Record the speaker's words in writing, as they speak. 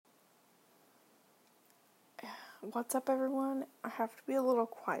What's up, everyone? I have to be a little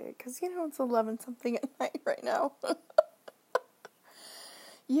quiet because it's 11 something at night right now.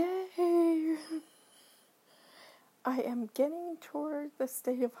 Yay! I am getting toward the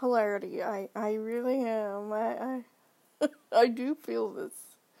state of hilarity. I really am. I do feel this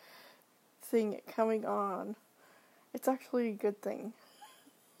thing coming on. It's actually a good thing.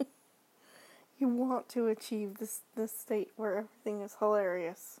 You want to achieve this state where everything is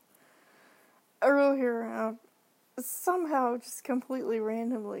hilarious. Earlier, somehow, just completely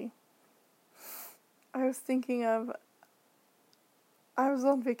randomly, I was thinking of, I was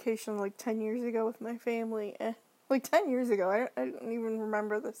on vacation like 10 years ago with my family, like 10 years ago, I don't even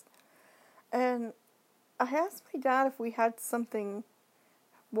remember this, and I asked my dad if we had something,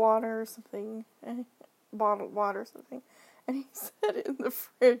 water or something, bottled water or something, and he said in the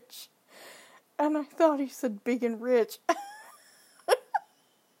fridge, and I thought he said Big and Rich.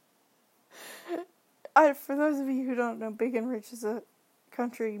 For those of you who don't know, Big and Rich is a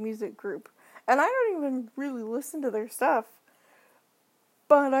country music group, and I don't even really listen to their stuff,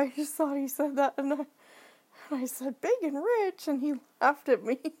 but I just thought he said that, and I said Big and Rich, and he laughed at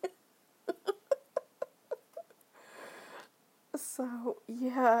me. So,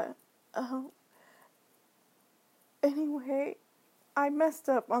 yeah, anyway, I messed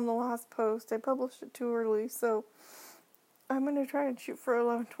up on the last post. I published it too early, so I'm going to try and shoot for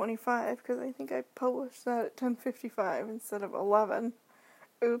 11:25, because I think I published that at 10:55 instead of 11.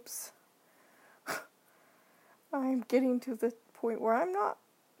 Oops. I'm getting to the point where I'm not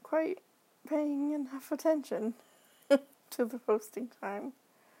quite paying enough attention to the posting time.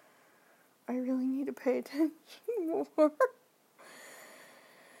 I really need to pay attention more.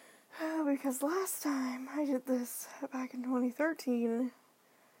 Because last time I did this back in 2013,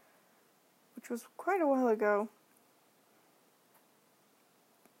 which was quite a while ago,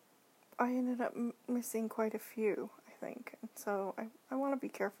 I ended up missing quite a few, I think. And so I want to be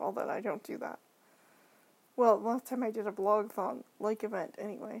careful that I don't do that. Well, last time I did a blog-thon-like event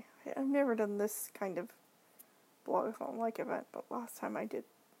anyway. I've never done this kind of blog-thon-like event, but last time I did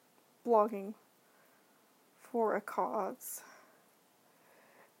blogging for a cause.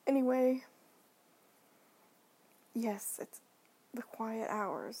 Anyway, yes, it's the quiet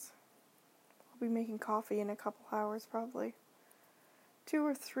hours. I'll be making coffee in a couple hours, probably. 2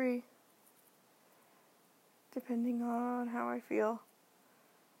 or 3, depending on how I feel,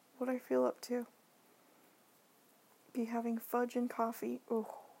 what I feel up to. Be having fudge and coffee. Oh,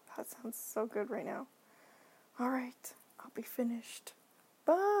 that sounds so good right now. Alright, I'll be finished.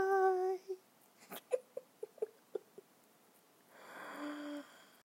 Bye!